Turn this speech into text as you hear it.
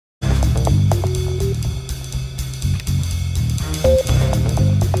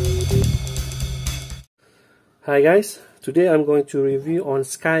Hi guys, today I'm going to review on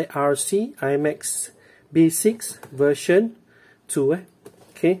Skyrc Imax V6 version 2.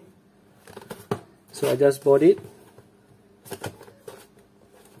 Okay, so I just bought it.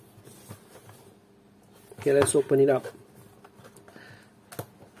 Okay, let's open it up.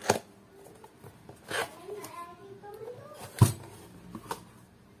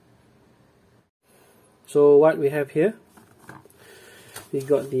 So what we have here, we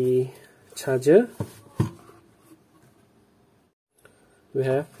got the charger. We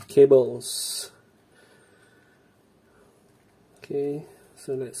have cables. Okay,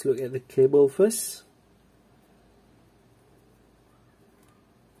 so let's look at the cable first.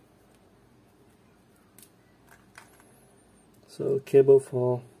 So cable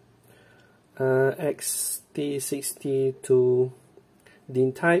for XT60 to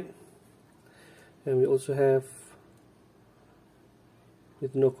DIN type, and we also have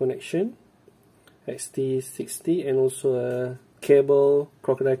with no connection XT60, and also a cable,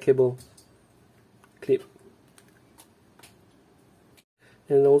 crocodile cable clip,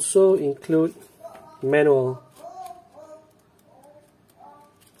 and also include manual.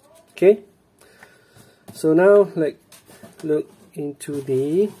 Okay, so now look into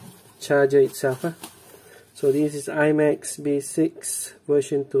the charger itself. So this is Imax V6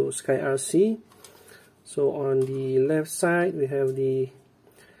 version 2 Skyrc. So on the left side we have the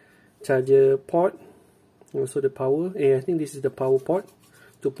charger port, also the power. I think this is the power port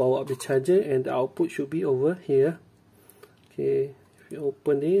to power up the charger, and the output should be over here. Okay, if you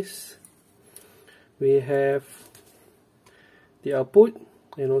open this, we have the output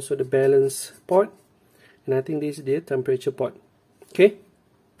and also the balance port, and I think this is the temperature port. Okay,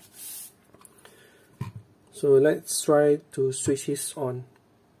 so let's try to switch this on.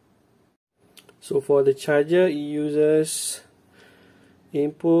 So for the charger, it uses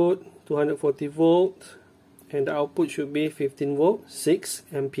input 240 volt, and the output should be 15 volt, 6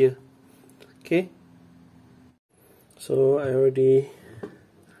 ampere. Okay, so I already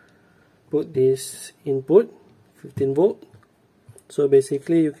put this input 15 volt. So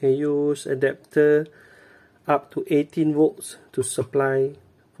basically you can use adapter up to 18 volts to supply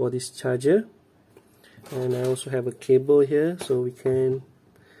for this charger. And I also have a cable here, so we can,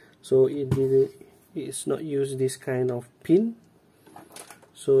 so it's not use this kind of pin,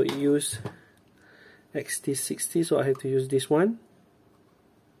 so it use XT60, so I have to use this one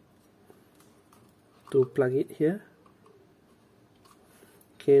to plug it here.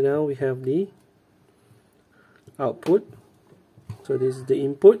 Okay, now we have the output. So this is the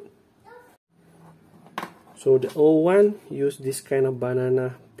input. So the old one used this kind of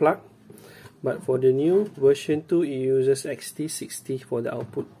banana plug, but for the new version 2 it uses XT60 for the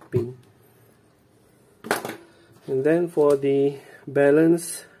output pin. And then for the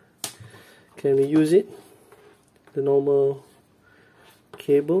balance, can we use it? The normal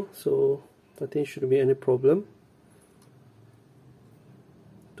cable, so I think shouldn't be any problem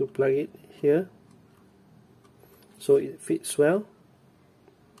to plug it here, so it fits well.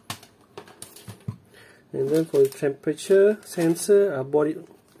 And then for the temperature sensor, I bought it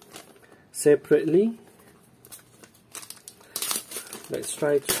separately. Let's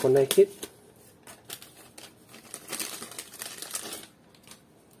try to connect it.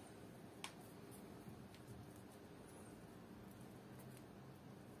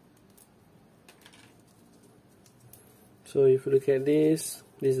 So if you look at this,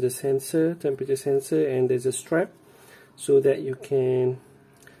 this is the sensor, temperature sensor, and there's a strap so that you can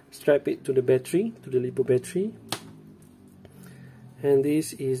strap it to the battery, to the LiPo battery. And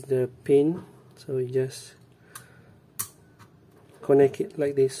this is the pin, so you just connect it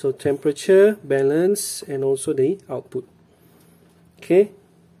like this. So temperature, balance, and also the output. Okay,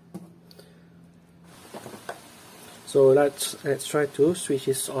 so let's try to switch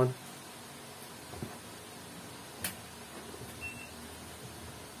this on.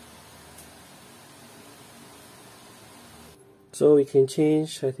 So we can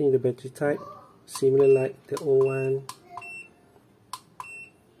change, I think, the battery type, similar like the old one.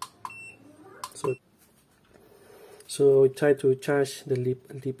 So we try to charge the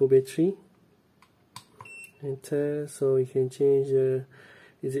LiPo battery. Enter. So you can change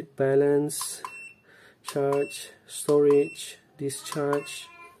is it balance, charge, storage, discharge.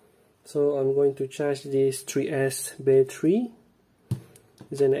 So I'm going to charge this 3S battery.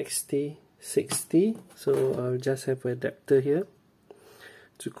 It's an XT60, so I'll just have an adapter here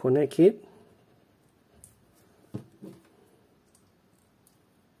to connect it.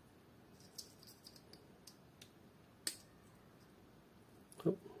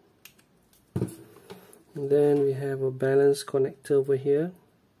 And then we have a balance connector over here.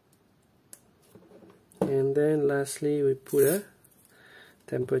 And then lastly we put a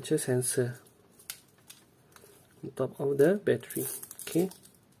temperature sensor on top of the battery. Okay,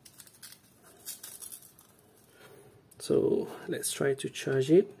 so let's try to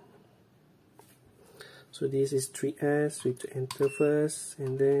charge it. So this is 3S, we have to enter first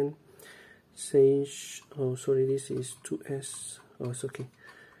and then change. Oh sorry, this is 2S. Oh, it's okay.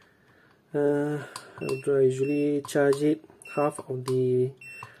 I usually charge it half of the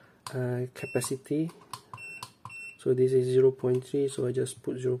capacity. So this is 0.3, so I just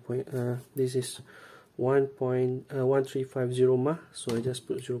put 0. This is 1.1350 mAh, so I just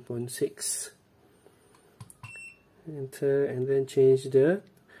put 0.6. Enter and then change the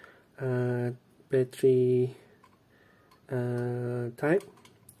battery type.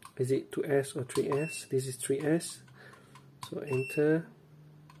 Is it 2S or 3S? This is 3S. So enter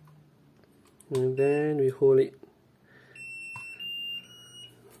and then we hold it.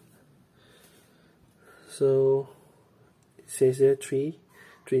 So it says there 3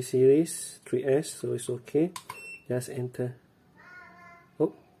 series 3S, so it's okay. Just enter.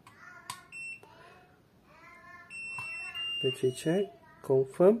 Oh, battery check,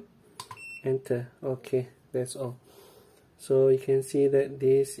 confirm, enter. Okay, that's all. So you can see that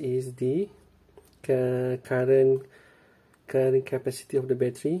this is the current capacity of the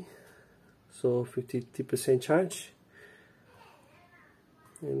battery. So 50% charge,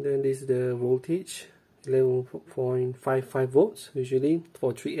 and then this is the voltage, 11.55 volts. Usually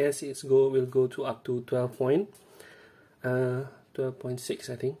for 3S it will go to up to 12.6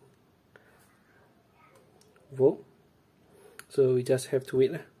 I think volt. So we just have to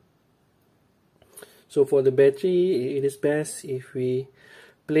wait. So for the battery, it is best if we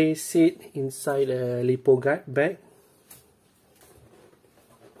place it inside a LiPo bag,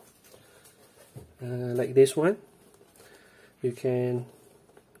 like this one. You can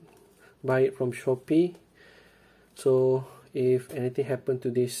buy it from Shopee. So if anything happened to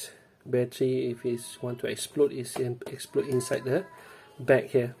this battery, if it's want to explode, it's explode inside the bag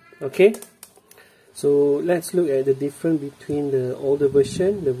here. Okay, so let's look at the difference between the older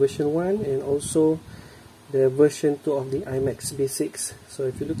version, the version 1, and also the version 2 of the Imax V6. So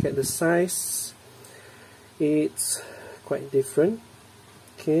if you look at the size, it's quite different.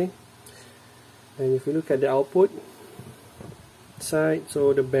 Okay, and if you look at the output side,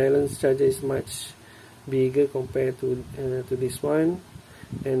 so the balance charger is much bigger compared to this one,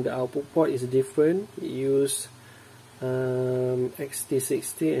 and the output port is different. It use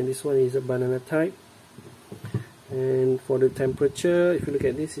XT60 and this one is a banana type. And for the temperature, if you look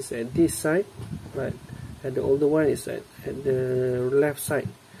at this, it's at this side, but at the older one is at the left side,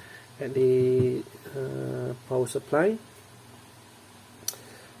 at the power supply.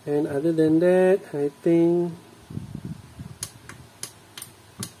 And other than that, I think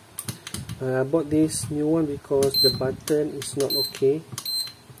I bought this new one because the button is not okay.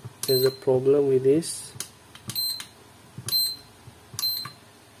 There's a problem with this.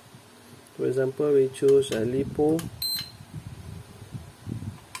 For example, we choose a LiPo.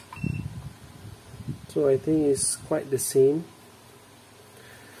 So I think it's quite the same.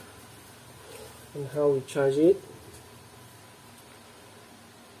 And how we charge it.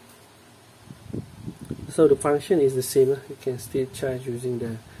 So the function is the same. You can still charge using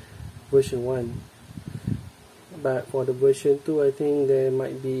the version 1. But for the version 2, I think there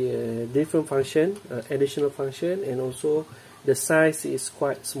might be a different function, additional function, and also the size is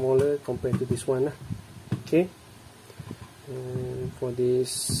quite smaller compared to this one. Okay. And for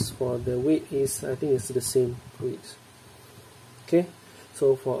this, for the weight is, I think it's the same weight. Okay.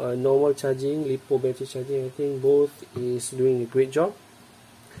 So for a normal charging, LiPo battery charging, I think both is doing a great job.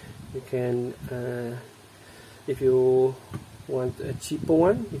 You can, if you want a cheaper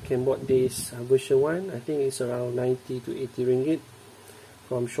one, you can buy this version 1. I think it's around 90 to 80 ringgit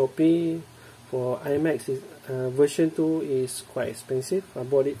from Shopee. For Imax, version 2 is quite expensive. I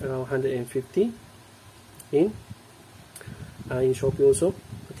bought it around 150 in Shopee also.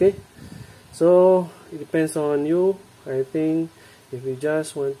 Okay, so it depends on you. I think if you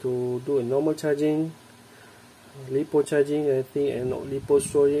just want to do a normal charging, LiPo charging, I think, and not LiPo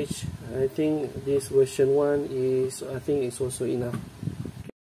storage, I think this version 1 is, I think, it's also enough.